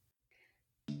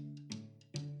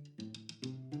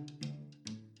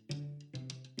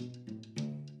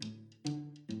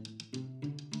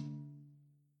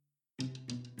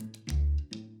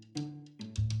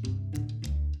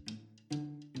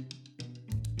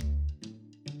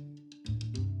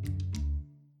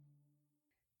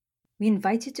we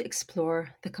invite you to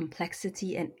explore the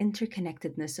complexity and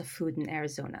interconnectedness of food in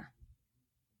Arizona.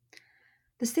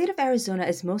 The state of Arizona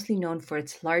is mostly known for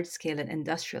its large scale and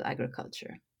industrial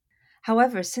agriculture.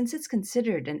 However, since it's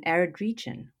considered an arid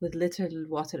region with little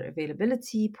water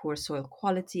availability, poor soil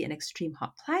quality, and extreme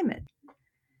hot climate,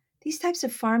 these types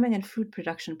of farming and food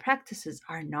production practices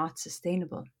are not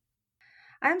sustainable.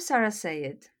 I'm Sarah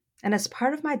Sayed, and as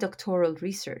part of my doctoral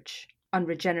research on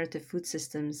regenerative food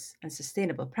systems and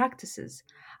sustainable practices,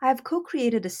 I have co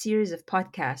created a series of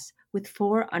podcasts with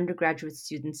four undergraduate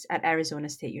students at Arizona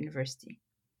State University.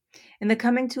 In the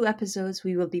coming two episodes,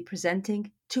 we will be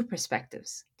presenting two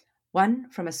perspectives, one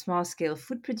from a small scale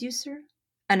food producer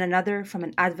and another from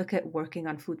an advocate working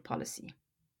on food policy.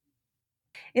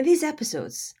 In these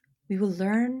episodes, we will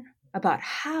learn about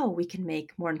how we can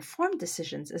make more informed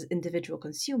decisions as individual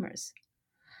consumers,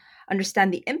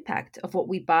 understand the impact of what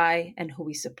we buy and who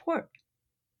we support.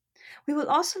 We will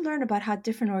also learn about how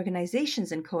different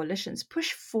organizations and coalitions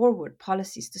push forward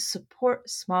policies to support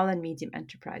small and medium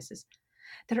enterprises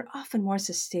that are often more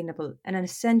sustainable and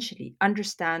essentially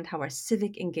understand how our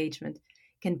civic engagement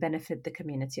can benefit the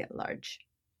community at large.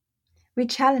 We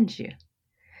challenge you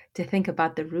to think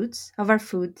about the roots of our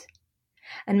food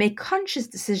and make conscious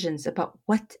decisions about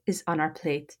what is on our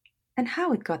plate and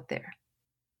how it got there.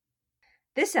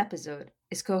 This episode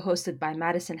is co hosted by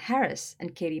Madison Harris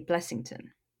and Katie Blessington.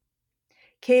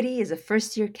 Katie is a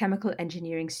first year chemical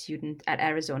engineering student at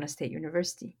Arizona State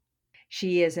University.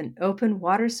 She is an open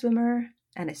water swimmer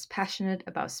and is passionate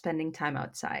about spending time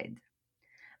outside.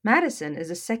 Madison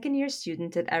is a second year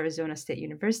student at Arizona State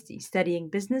University studying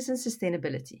business and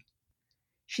sustainability.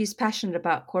 She is passionate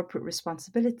about corporate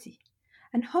responsibility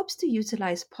and hopes to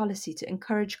utilize policy to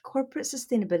encourage corporate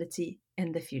sustainability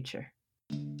in the future.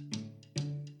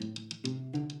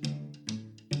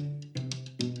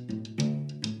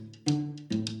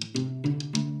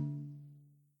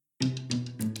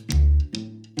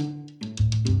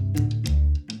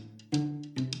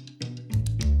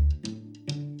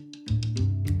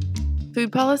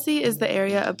 Food policy is the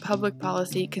area of public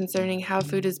policy concerning how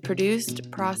food is produced,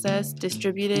 processed,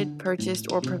 distributed,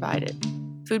 purchased, or provided.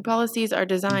 Food policies are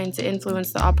designed to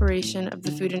influence the operation of the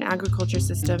food and agriculture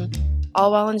system,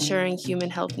 all while ensuring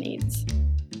human health needs.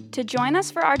 To join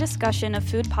us for our discussion of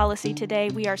food policy today,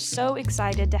 we are so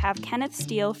excited to have Kenneth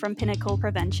Steele from Pinnacle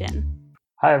Prevention.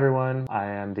 Hi, everyone. I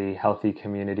am the Healthy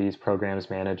Communities Programs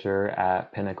Manager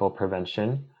at Pinnacle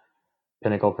Prevention.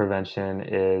 Pinnacle Prevention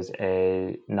is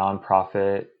a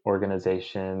nonprofit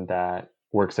organization that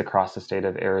works across the state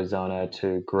of Arizona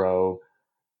to grow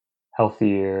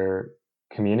healthier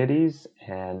communities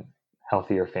and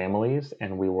healthier families.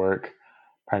 And we work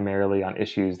primarily on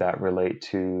issues that relate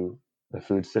to the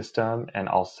food system. And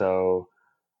also,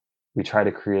 we try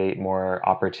to create more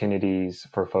opportunities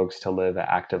for folks to live an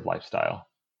active lifestyle.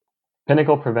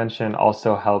 Pinnacle Prevention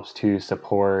also helps to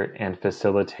support and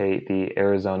facilitate the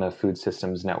Arizona Food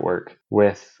Systems Network.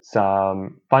 With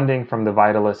some funding from the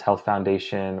Vitalis Health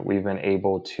Foundation, we've been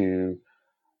able to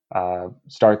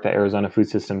start the Arizona Food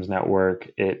Systems Network.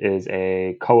 It is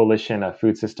a coalition of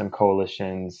food system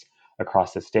coalitions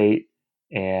across the state,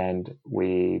 and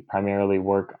we primarily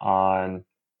work on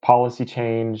policy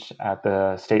change at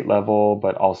the state level,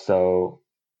 but also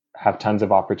have tons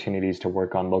of opportunities to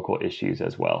work on local issues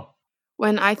as well.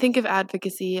 When I think of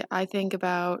advocacy, I think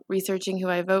about researching who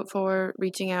I vote for,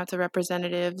 reaching out to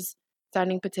representatives,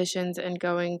 signing petitions, and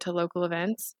going to local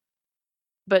events.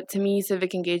 But to me,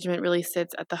 civic engagement really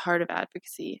sits at the heart of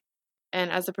advocacy.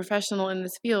 And as a professional in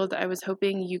this field, I was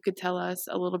hoping you could tell us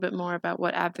a little bit more about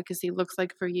what advocacy looks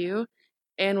like for you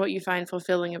and what you find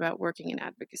fulfilling about working in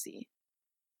advocacy.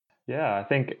 Yeah, I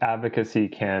think advocacy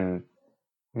can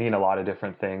mean a lot of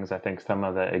different things. I think some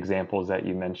of the examples that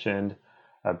you mentioned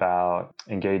about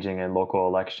engaging in local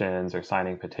elections or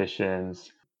signing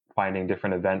petitions, finding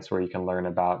different events where you can learn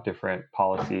about different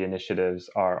policy initiatives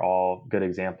are all good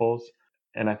examples.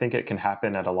 And I think it can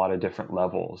happen at a lot of different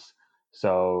levels.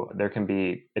 So there can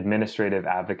be administrative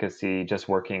advocacy, just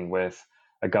working with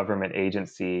a government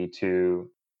agency to,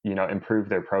 improve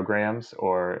their programs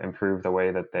or improve the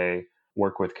way that they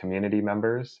work with community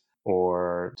members,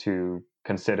 or to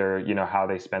consider, how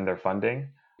they spend their funding. You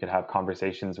could have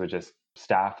conversations with just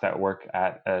staff that work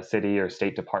at a city or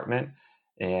state department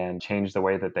and change the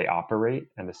way that they operate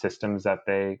and the systems that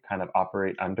they kind of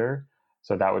operate under.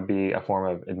 So that would be a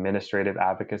form of administrative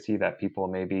advocacy that people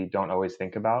maybe don't always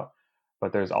think about.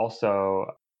 But there's also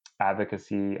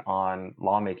advocacy on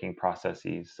lawmaking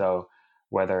processes. So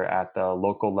whether at the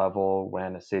local level,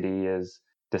 when a city is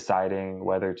deciding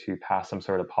whether to pass some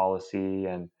sort of policy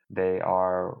and they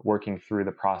are working through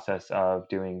the process of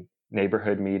doing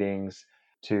neighborhood meetings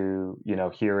to,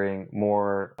 hearing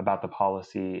more about the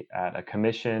policy at a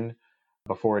commission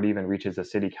before it even reaches a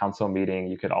city council meeting.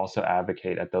 You could also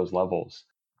advocate at those levels.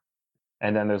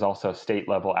 And then there's also state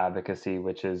level advocacy,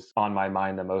 which is on my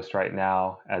mind the most right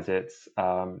now, as it's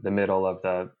the middle of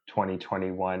the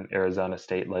 2021 Arizona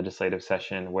State Legislative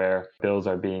Session, where bills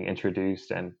are being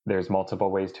introduced, and there's multiple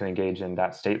ways to engage in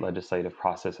that state legislative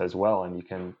process as well. And you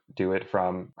can do it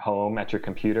from home at your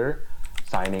computer,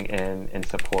 signing in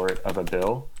support of a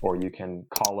bill, or you can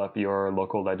call up your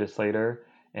local legislator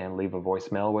and leave a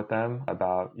voicemail with them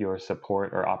about your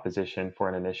support or opposition for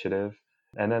an initiative.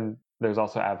 And then there's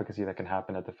also advocacy that can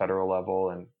happen at the federal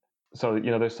level. And so,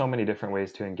 there's so many different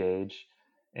ways to engage.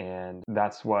 And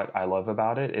that's what I love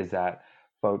about it, is that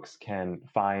folks can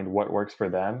find what works for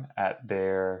them at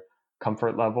their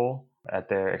comfort level, at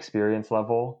their experience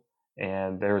level.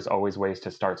 And there's always ways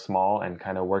to start small and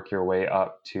kind of work your way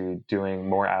up to doing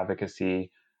more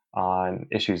advocacy on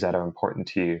issues that are important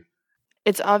to you.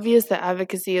 It's obvious that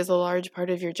advocacy is a large part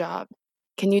of your job.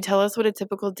 Can you tell us what a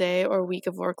typical day or week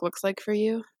of work looks like for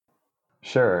you?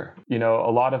 Sure. A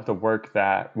lot of the work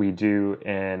that we do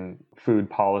in food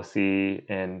policy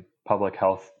and public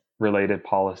health related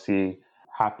policy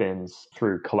happens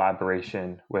through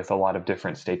collaboration with a lot of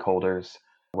different stakeholders,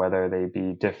 whether they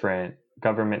be different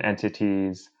government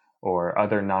entities or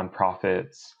other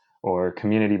nonprofits or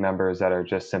community members that are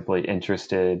just simply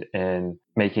interested in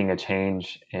making a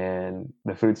change in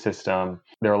the food system.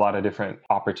 There are a lot of different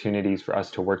opportunities for us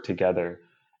to work together.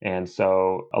 And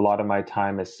so a lot of my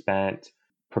time is spent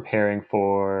preparing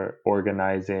for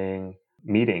organizing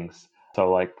meetings,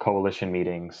 so like coalition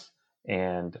meetings.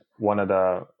 And one of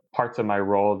the parts of my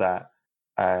role that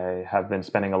I have been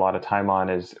spending a lot of time on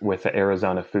is with the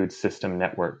Arizona Food System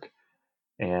Network.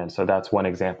 And so that's one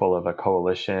example of a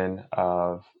coalition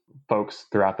of folks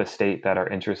throughout the state that are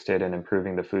interested in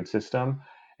improving the food system.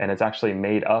 And it's actually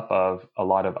made up of a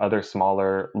lot of other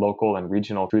smaller local and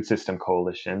regional food system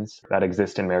coalitions that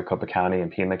exist in Maricopa County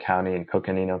and Pima County and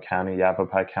Coconino County,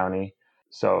 Yavapai County.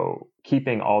 So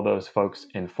keeping all those folks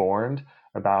informed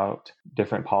about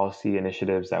different policy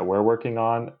initiatives that we're working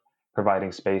on,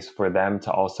 providing space for them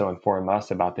to also inform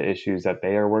us about the issues that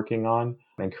they are working on,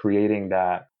 and creating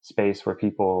that space where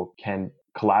people can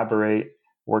collaborate,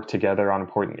 work together on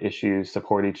important issues,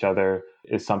 support each other,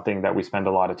 is something that we spend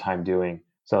a lot of time doing.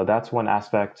 So that's one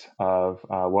aspect of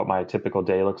what my typical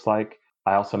day looks like.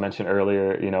 I also mentioned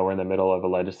earlier, we're in the middle of a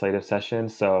legislative session,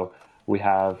 so we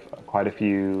have quite a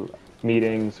few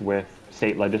meetings with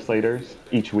state legislators.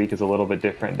 Each week is a little bit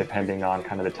different depending on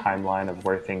kind of the timeline of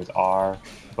where things are.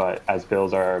 But as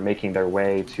bills are making their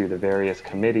way to the various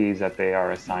committees that they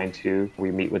are assigned to, we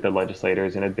meet with the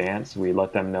legislators in advance. We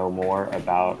let them know more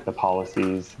about the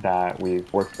policies that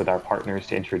we've worked with our partners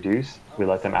to introduce. We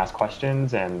let them ask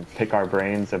questions and pick our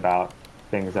brains about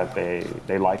things that they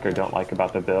like or don't like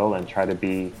about the bill, and try to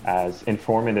be as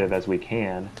informative as we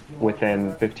can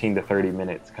within 15 to 30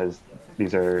 minutes, because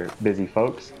these are busy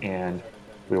folks and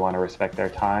we want to respect their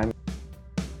time.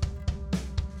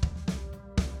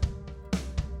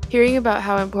 Hearing about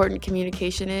how important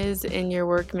communication is in your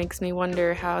work makes me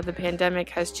wonder how the pandemic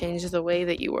has changed the way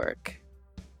that you work.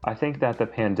 I think that the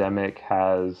pandemic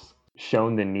has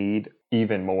shown the need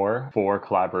even more for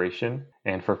collaboration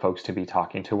and for folks to be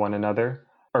talking to one another.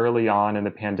 Early on in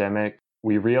the pandemic,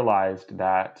 we realized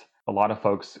that a lot of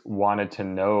folks wanted to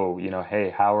know, hey,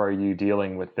 how are you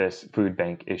dealing with this food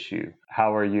bank issue?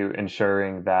 How are you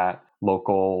ensuring that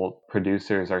local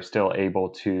producers are still able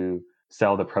to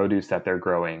sell the produce that they're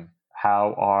growing?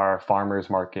 How are farmers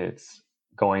markets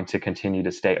going to continue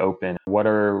to stay open? What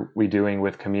are we doing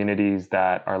with communities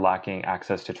that are lacking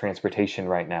access to transportation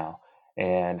right now?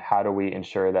 And how do we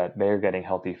ensure that they're getting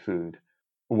healthy food?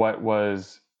 What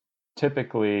was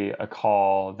typically a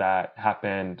call that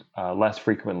happened less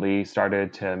frequently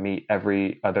started to meet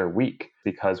every other week,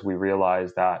 because we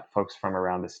realized that folks from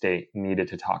around the state needed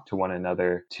to talk to one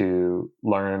another to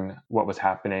learn what was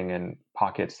happening in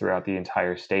pockets throughout the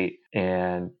entire state,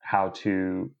 and how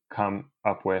to come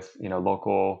up with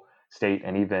local, state,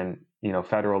 and even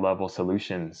federal level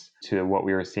solutions to what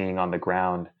we were seeing on the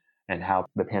ground and how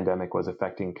the pandemic was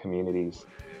affecting communities.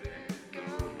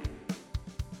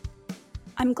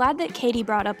 I'm glad that Katie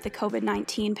brought up the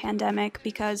COVID-19 pandemic,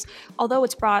 because although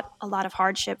it's brought a lot of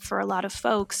hardship for a lot of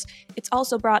folks, it's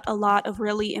also brought a lot of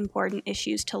really important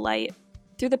issues to light.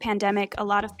 Through the pandemic, a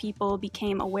lot of people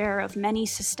became aware of many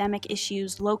systemic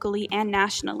issues locally and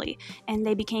nationally, and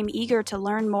they became eager to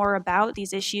learn more about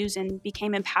these issues and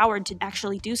became empowered to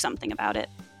actually do something about it.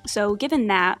 So, given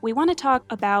that, we want to talk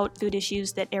about food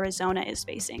issues that Arizona is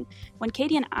facing. When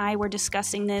Katie and I were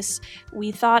discussing this,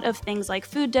 we thought of things like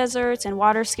food deserts and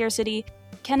water scarcity.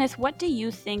 Kenneth, what do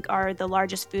you think are the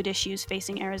largest food issues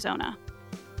facing Arizona?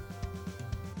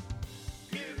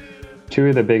 Two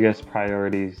of the biggest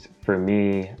priorities for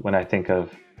me when I think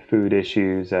of food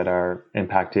issues that are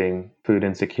impacting food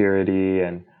insecurity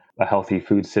and a healthy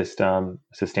food system,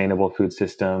 sustainable food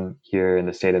system here in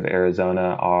the state of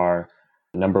Arizona are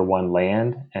number one,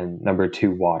 land, and number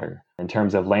two, water. In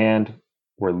terms of land,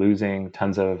 we're losing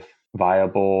tons of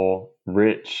viable,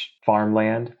 rich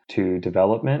farmland to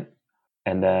development.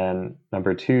 And then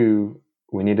number two,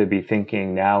 we need to be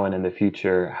thinking now and in the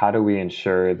future, how do we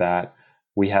ensure that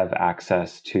we have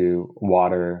access to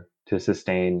water to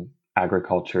sustain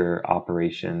agriculture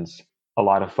operations? A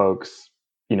lot of folks,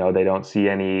 they don't see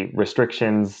any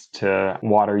restrictions to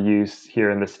water use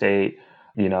here in the state,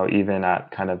 even at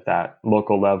kind of that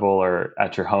local level or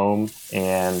at your home.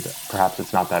 And perhaps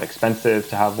it's not that expensive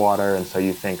to have water. And so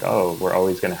you think, oh, we're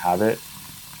always going to have it.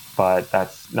 But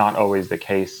that's not always the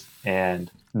case.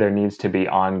 And there needs to be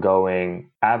ongoing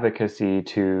advocacy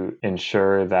to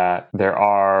ensure that there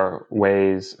are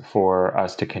ways for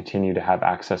us to continue to have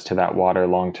access to that water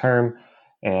long term.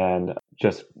 And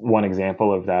just one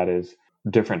example of that is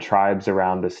different tribes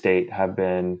around the state have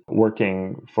been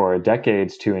working for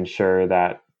decades to ensure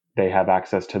that they have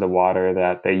access to the water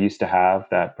that they used to have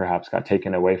that perhaps got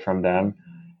taken away from them.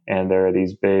 And there are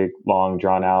these big, long,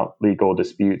 drawn out legal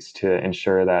disputes to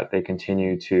ensure that they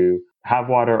continue to have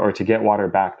water or to get water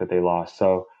back that they lost.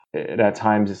 So at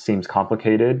times it seems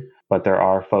complicated, but there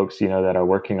are folks, that are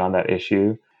working on that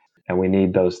issue. And we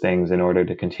need those things in order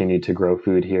to continue to grow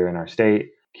food here in our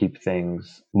state, keep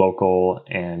things local,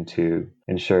 and to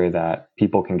ensure that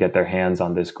people can get their hands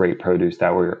on this great produce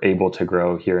that we're able to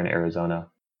grow here in Arizona.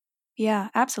 Yeah,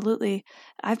 absolutely.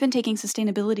 I've been taking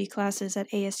sustainability classes at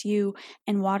ASU,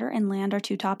 and water and land are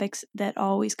two topics that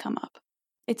always come up.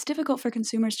 It's difficult for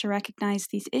consumers to recognize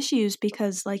these issues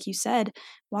because, like you said,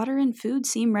 water and food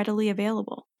seem readily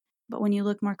available. But when you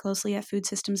look more closely at food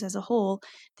systems as a whole,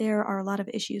 there are a lot of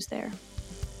issues there.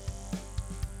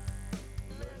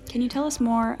 Can you tell us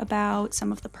more about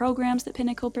some of the programs that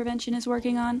Pinnacle Prevention is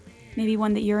working on? Maybe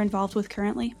one that you're involved with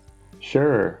currently?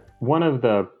 Sure. One of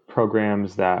the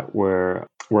programs that we're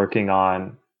working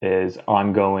on is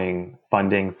ongoing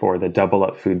funding for the Double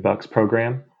Up Food Bucks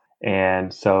program.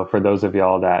 And so for those of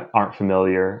y'all that aren't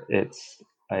familiar, it's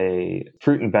a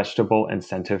fruit and vegetable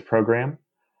incentive program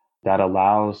that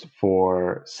allows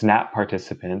for SNAP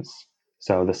participants,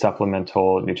 so the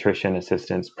Supplemental Nutrition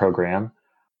Assistance Program,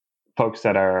 folks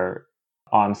that are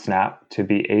on SNAP to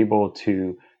be able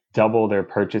to double their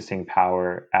purchasing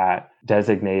power at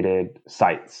designated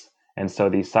sites. And so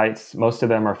these sites, most of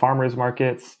them are farmers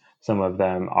markets. Some of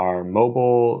them are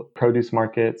mobile produce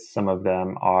markets. Some of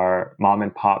them are mom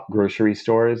and pop grocery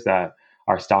stores that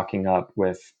are stocking up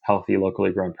with healthy,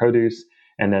 locally grown produce.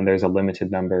 And then there's a limited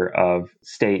number of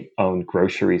state-owned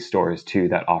grocery stores too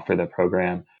that offer the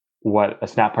program. What a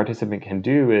SNAP participant can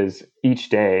do is each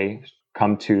day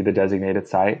come to the designated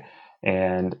site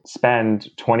and spend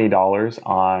 $20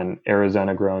 on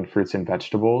Arizona grown fruits and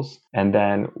vegetables. And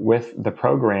then with the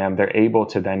program, they're able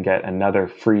to then get another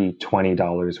free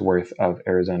 $20 worth of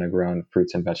Arizona grown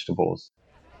fruits and vegetables.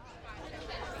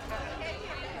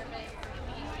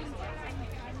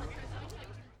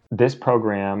 This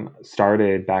program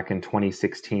started back in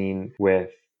 2016 with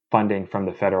funding from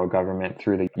the federal government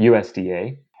through the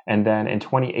USDA. And then in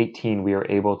 2018, we were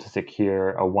able to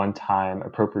secure a one-time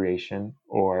appropriation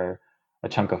or a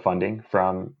chunk of funding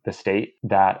from the state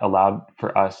that allowed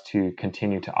for us to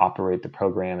continue to operate the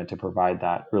program and to provide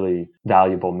that really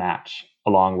valuable match,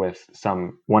 along with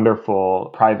some wonderful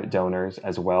private donors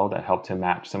as well that helped to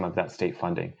match some of that state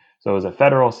funding. So it was a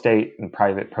federal, state, and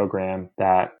private program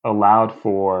that allowed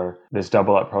for this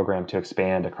Double Up program to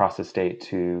expand across the state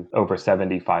to over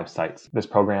 75 sites. This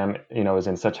program, is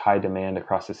in such high demand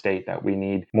across the state that we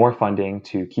need more funding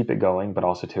to keep it going, but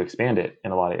also to expand it in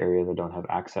a lot of areas that don't have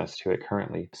access to it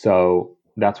currently. So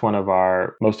that's one of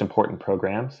our most important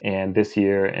programs. And this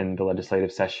year in the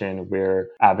legislative session, we're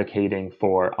advocating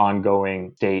for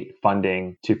ongoing state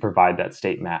funding to provide that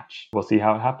state match. We'll see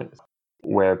how it happens.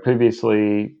 Where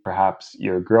previously, perhaps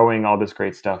you're growing all this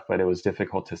great stuff, but it was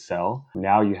difficult to sell.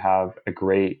 Now you have a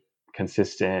great,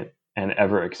 consistent, and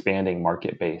ever expanding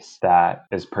market base that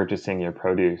is purchasing your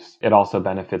produce. It also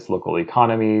benefits local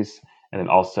economies, and it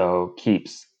also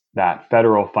keeps that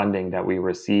federal funding that we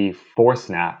receive for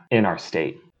SNAP in our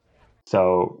state.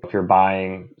 So if you're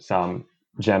buying some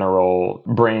general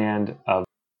brand of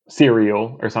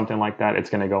cereal or something like that, it's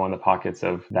going to go in the pockets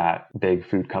of that big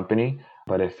food company.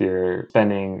 But if you're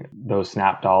spending those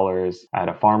SNAP dollars at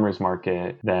a farmer's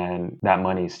market, then that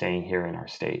money is staying here in our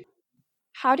state.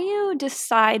 How do you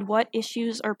decide what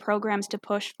issues or programs to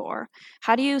push for?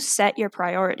 How do you set your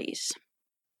priorities?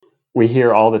 We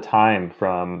hear all the time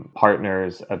from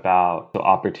partners about the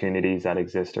opportunities that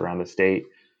exist around the state,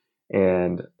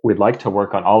 and we'd like to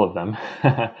work on all of them.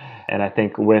 And I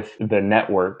think with the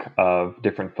network of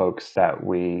different folks that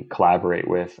we collaborate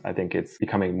with, I think it's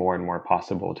becoming more and more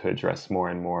possible to address more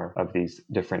and more of these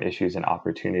different issues and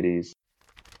opportunities.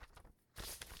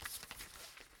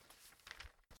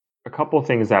 A couple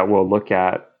things that we'll look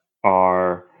at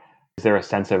are, is there a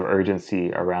sense of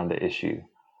urgency around the issue?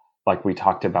 Like we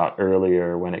talked about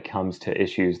earlier, when it comes to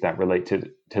issues that relate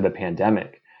to the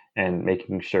pandemic and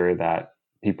making sure that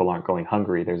people aren't going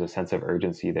hungry, there's a sense of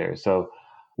urgency there. So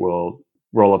we'll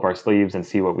roll up our sleeves and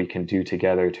see what we can do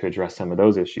together to address some of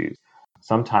those issues.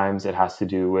 Sometimes it has to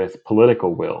do with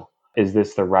political will. Is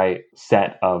this the right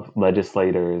set of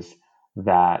legislators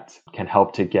that can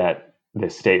help to get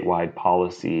this statewide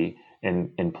policy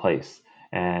in place?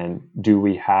 And do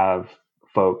we have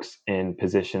folks in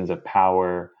positions of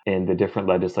power in the different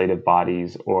legislative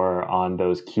bodies or on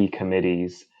those key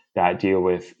committees that deal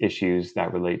with issues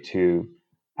that relate to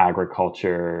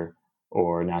agriculture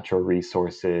or natural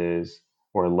resources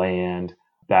or land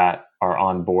that are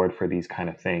on board for these kind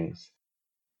of things?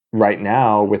 Right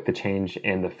now, with the change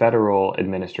in the federal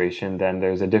administration, then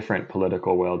there's a different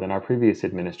political will than our previous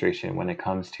administration when it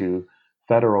comes to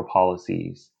federal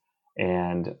policies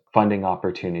and funding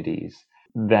opportunities.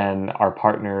 Then our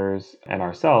partners and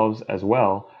ourselves as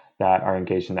well that are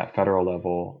engaged in that federal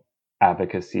level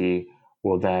advocacy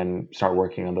will then start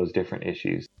working on those different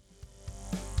issues.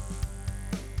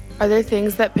 Are there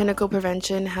things that Pinnacle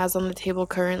Prevention has on the table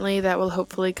currently that will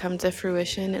hopefully come to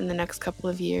fruition in the next couple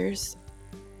of years?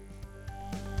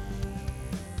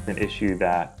 An issue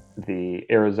that the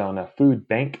Arizona Food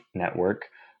Bank Network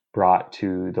brought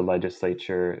to the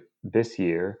legislature this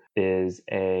year is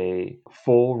a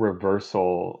full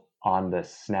reversal on the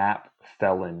SNAP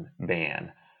felon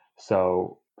ban.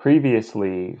 So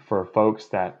previously, for folks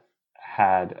that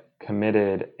had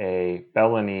committed a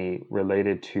felony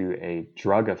related to a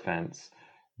drug offense,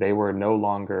 they were no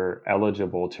longer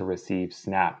eligible to receive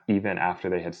SNAP even after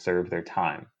they had served their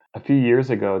time. A few years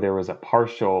ago, there was a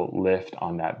partial lift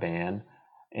on that ban,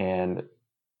 and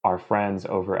our friends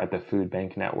over at the Food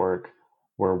Bank Network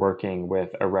were working with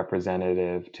a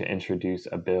representative to introduce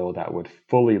a bill that would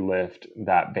fully lift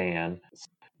that ban.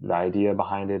 The idea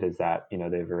behind it is that,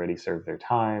 they've already served their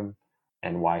time,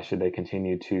 and why should they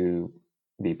continue to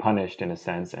be punished in a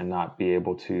sense and not be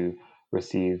able to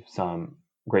receive some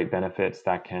great benefits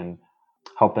that can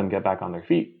help them get back on their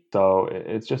feet? So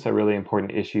it's just a really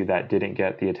important issue that didn't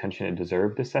get the attention it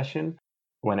deserved this session.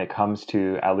 When it comes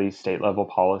to at least state level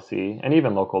policy and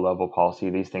even local level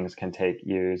policy, these things can take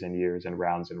years and years and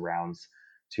rounds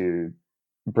to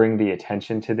bring the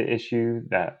attention to the issue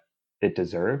that it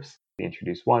deserves. Be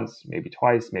introduced once, maybe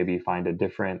twice, maybe find a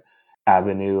different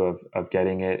avenue of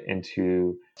getting it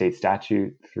into state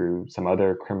statute through some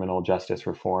other criminal justice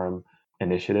reform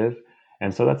initiative.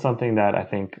 And so that's something that I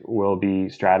think we'll be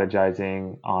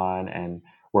strategizing on and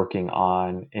working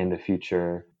on in the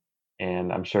future.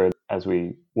 And I'm sure as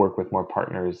we work with more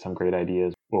partners, some great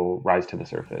ideas will rise to the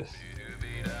surface.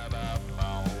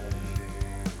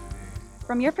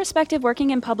 From your perspective working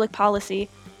in public policy,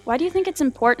 why do you think it's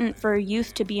important for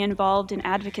youth to be involved in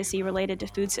advocacy related to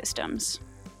food systems?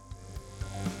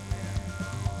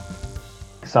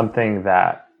 Something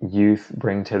that youth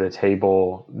bring to the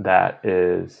table that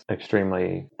is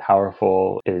extremely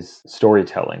powerful is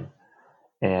storytelling.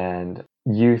 And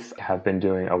youth have been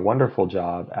doing a wonderful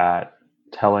job at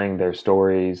telling their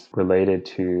stories related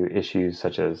to issues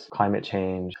such as climate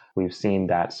change. We've seen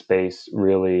that space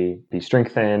really be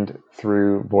strengthened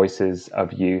through voices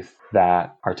of youth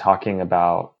that are talking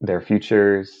about their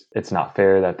futures. It's not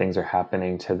fair that things are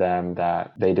happening to them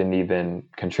that they didn't even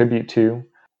contribute to.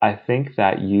 I think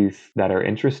that youth that are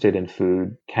interested in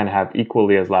food can have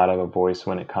equally as loud of a voice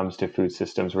when it comes to food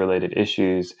systems related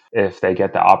issues if they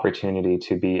get the opportunity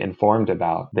to be informed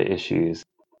about the issues.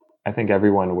 I think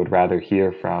everyone would rather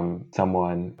hear from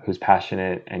someone who's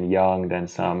passionate and young than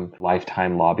some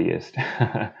lifetime lobbyist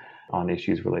on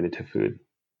issues related to food.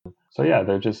 So yeah,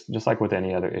 they're just like with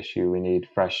any other issue. We need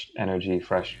fresh energy,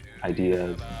 fresh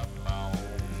ideas.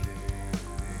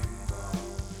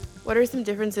 What are some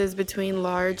differences between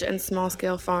large and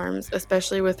small-scale farms,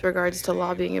 especially with regards to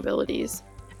lobbying abilities?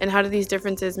 And how do these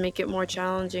differences make it more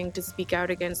challenging to speak out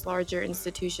against larger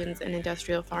institutions and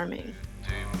industrial farming?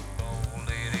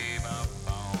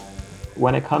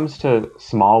 When it comes to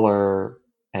smaller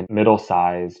and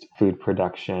middle-sized food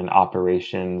production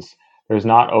operations, there's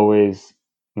not always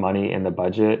money in the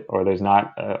budget, or there's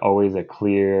not always a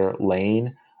clear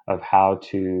lane of how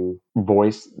to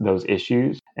voice those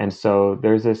issues. And so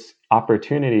there's this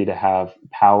opportunity to have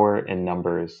power in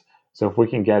numbers. So if we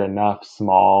can get enough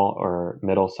small or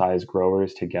middle-sized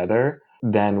growers together,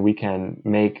 then we can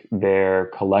make their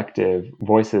collective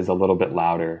voices a little bit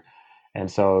louder. And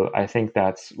so I think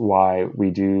that's why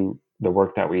we do the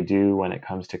work that we do when it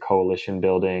comes to coalition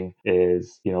building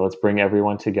is, let's bring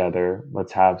everyone together.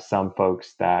 Let's have some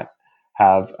folks that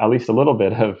have at least a little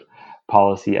bit of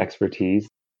policy expertise.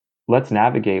 Let's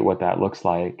navigate what that looks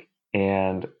like.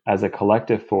 And as a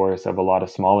collective force of a lot of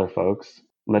smaller folks,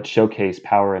 let's showcase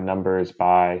power in numbers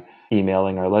by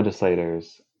emailing our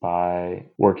legislators, by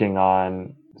working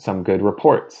on some good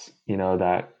reports,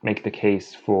 that make the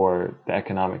case for the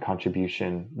economic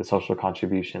contribution, the social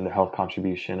contribution, the health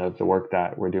contribution of the work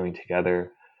that we're doing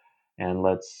together. And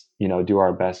let's, do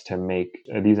our best to make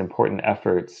these important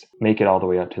efforts, make it all the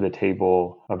way up to the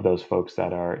table of those folks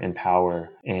that are in power.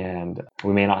 And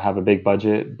we may not have a big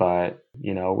budget, but,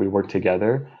 we work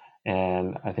together.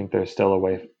 And I think there's still a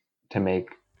way to make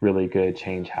really good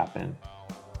change happen.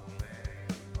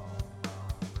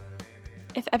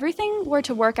 If everything were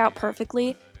to work out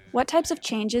perfectly, what types of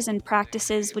changes and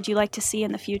practices would you like to see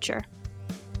in the future?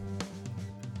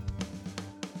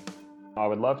 I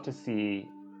would love to see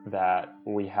that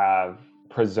we have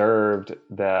preserved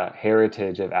the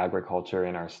heritage of agriculture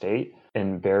in our state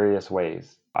in various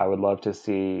ways. I would love to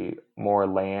see more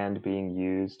land being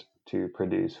used to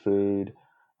produce food.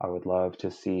 I would love to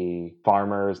see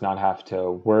farmers not have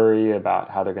to worry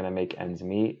about how they're going to make ends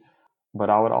meet. But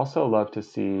I would also love to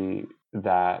see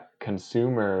that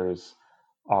consumers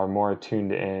are more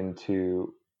tuned in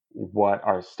to what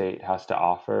our state has to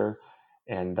offer,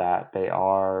 and that they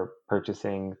are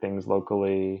purchasing things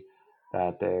locally,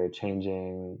 that they're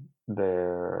changing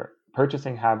their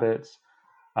purchasing habits.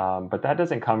 But that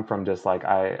doesn't come from just like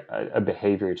a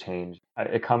behavior change.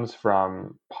 It comes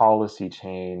from policy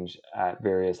change at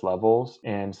various levels.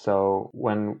 And so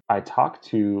when I talk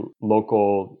to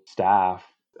local staff,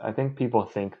 I think people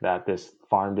think that this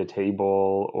farm to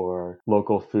table or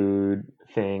local food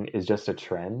thing is just a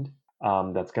trend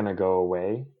that's going to go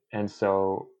away. And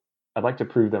so I'd like to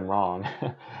prove them wrong.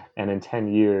 And in 10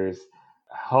 years,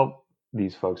 help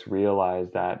these folks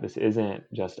realize that this isn't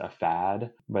just a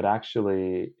fad, but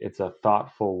actually it's a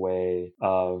thoughtful way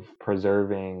of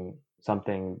preserving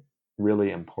something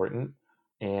really important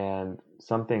and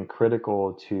something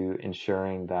critical to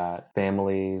ensuring that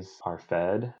families are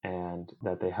fed and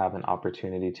that they have an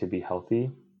opportunity to be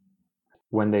healthy.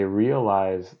 When they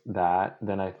realize that,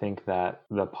 then I think that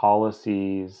the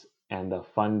policies and the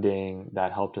funding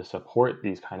that help to support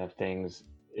these kind of things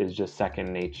is just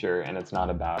second nature, and it's not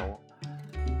a battle.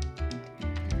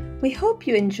 We hope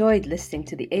you enjoyed listening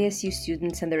to the ASU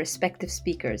students and their respective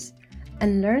speakers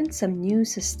and learned some new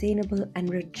sustainable and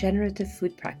regenerative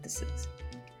food practices.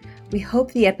 We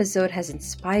hope the episode has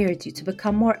inspired you to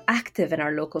become more active in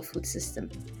our local food system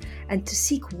and to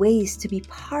seek ways to be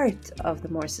part of the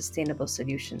more sustainable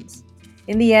solutions.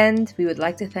 In the end, we would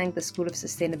like to thank the School of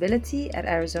Sustainability at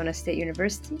Arizona State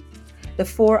University, the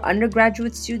 4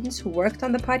 undergraduate students who worked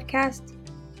on the podcast,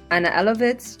 Anna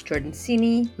Elovitz, Jordan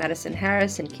Sini, Madison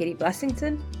Harris, and Katie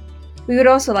Blessington. We would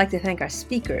also like to thank our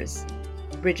speakers,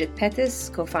 Bridget Pettis,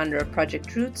 co-founder of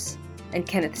Project Roots, and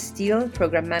Kenneth Steele,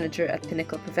 program manager at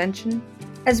Pinnacle Prevention,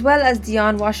 as well as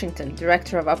Dion Washington,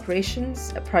 director of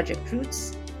operations at Project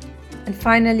Roots. And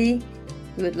finally,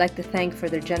 we would like to thank for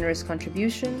their generous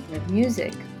contribution of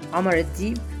music, Amar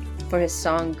Adib for his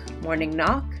song Morning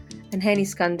Knock, and Hani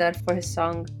Skandar for his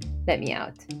song Let Me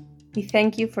Out. We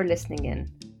thank you for listening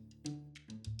in.